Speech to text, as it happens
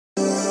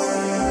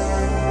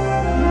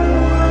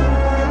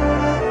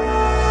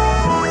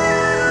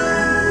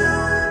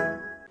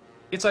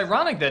It's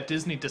ironic that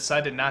Disney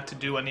decided not to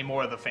do any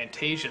more of the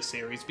Fantasia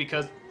series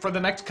because for the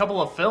next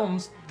couple of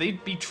films,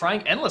 they'd be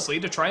trying endlessly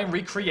to try and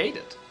recreate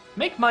it.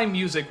 Make My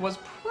Music was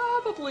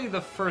probably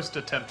the first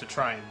attempt to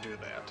try and do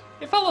that.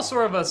 It follows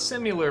sort of a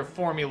similar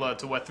formula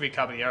to what Three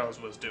Caballeros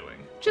was doing,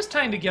 just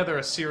tying together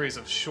a series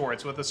of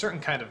shorts with a certain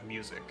kind of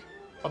music.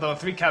 Although in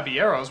Three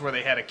Caballeros, where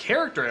they had a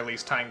character at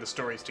least tying the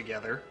stories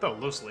together, though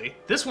loosely,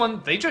 this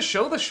one, they just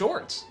show the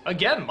shorts.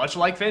 Again, much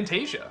like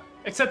Fantasia.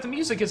 Except the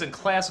music isn't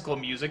classical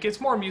music,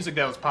 it's more music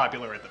that was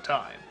popular at the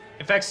time.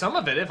 In fact, some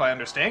of it, if I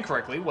understand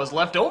correctly, was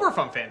left over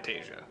from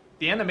Fantasia.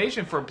 The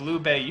animation for Blue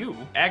Bayou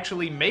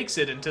actually makes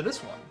it into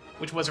this one,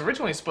 which was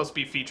originally supposed to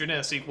be featured in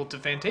a sequel to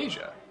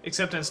Fantasia,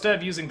 except instead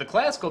of using the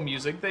classical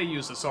music, they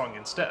used the song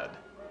instead.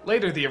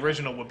 Later, the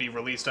original would be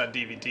released on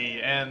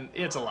DVD, and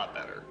it's a lot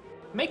better.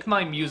 Make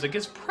My Music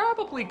is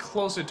probably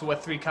closer to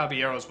what Three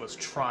Caballeros was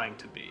trying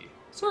to be.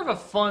 Sort of a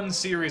fun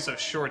series of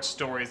short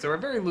stories that are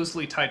very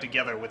loosely tied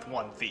together with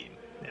one theme.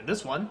 In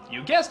this one,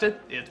 you guessed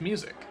it, it's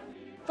music.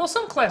 Though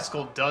some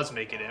classical does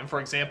make it in, for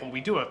example,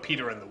 we do have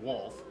Peter and the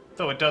Wolf,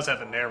 though it does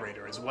have a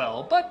narrator as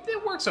well, but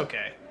it works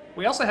okay.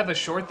 We also have a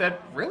short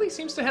that really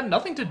seems to have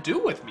nothing to do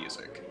with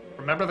music.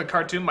 Remember the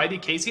cartoon Mighty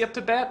Casey Up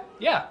to Bat?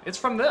 Yeah, it's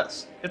from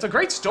this. It's a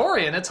great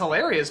story and it's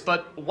hilarious,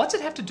 but what's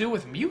it have to do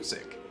with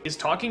music? Is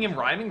talking and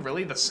rhyming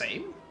really the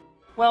same?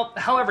 Well,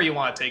 however you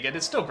want to take it,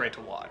 it's still great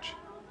to watch.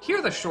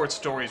 Here the short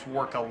stories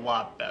work a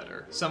lot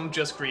better. Some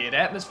just create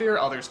atmosphere,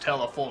 others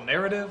tell a full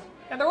narrative,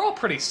 and they're all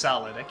pretty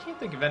solid. I can't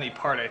think of any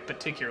part I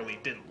particularly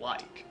didn't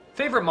like.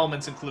 Favorite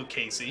moments include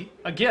Casey,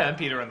 again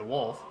Peter and the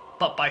Wolf,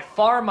 but by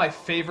far my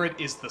favorite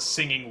is the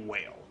singing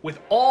whale, with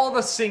all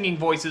the singing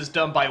voices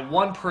done by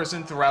one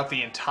person throughout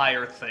the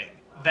entire thing.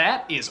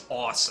 That is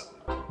awesome.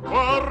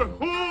 For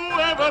who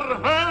ever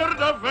heard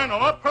of an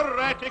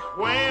operatic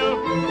whale?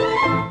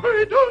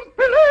 I don't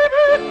believe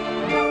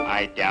it!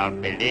 I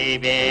don't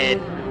believe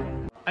it!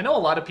 I know a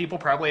lot of people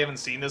probably haven't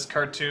seen this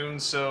cartoon,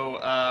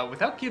 so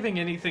without giving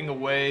anything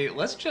away,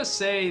 let's just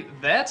say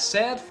that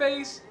sad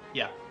face?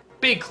 Yeah,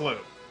 big clue.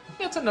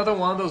 It's another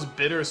one of those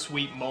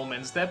bittersweet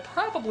moments that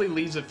probably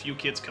leaves a few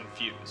kids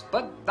confused,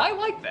 but I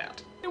like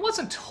that. It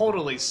wasn't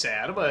totally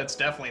sad, but it's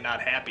definitely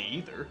not happy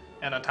either.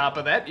 And on top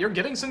of that, you're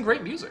getting some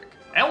great music.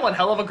 And one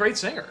hell of a great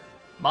singer.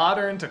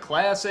 Modern to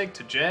classic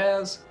to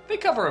jazz, they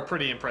cover a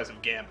pretty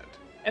impressive gamut.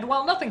 And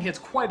while nothing hits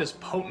quite as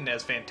potent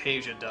as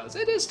Fantasia does,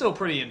 it is still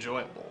pretty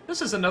enjoyable.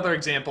 This is another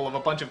example of a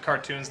bunch of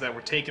cartoons that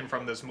were taken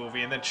from this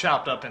movie and then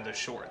chopped up into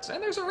shorts,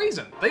 and there's a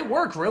reason. They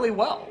work really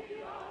well.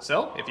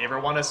 So, if you ever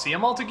want to see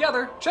them all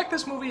together, check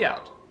this movie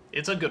out.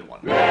 It's a good one.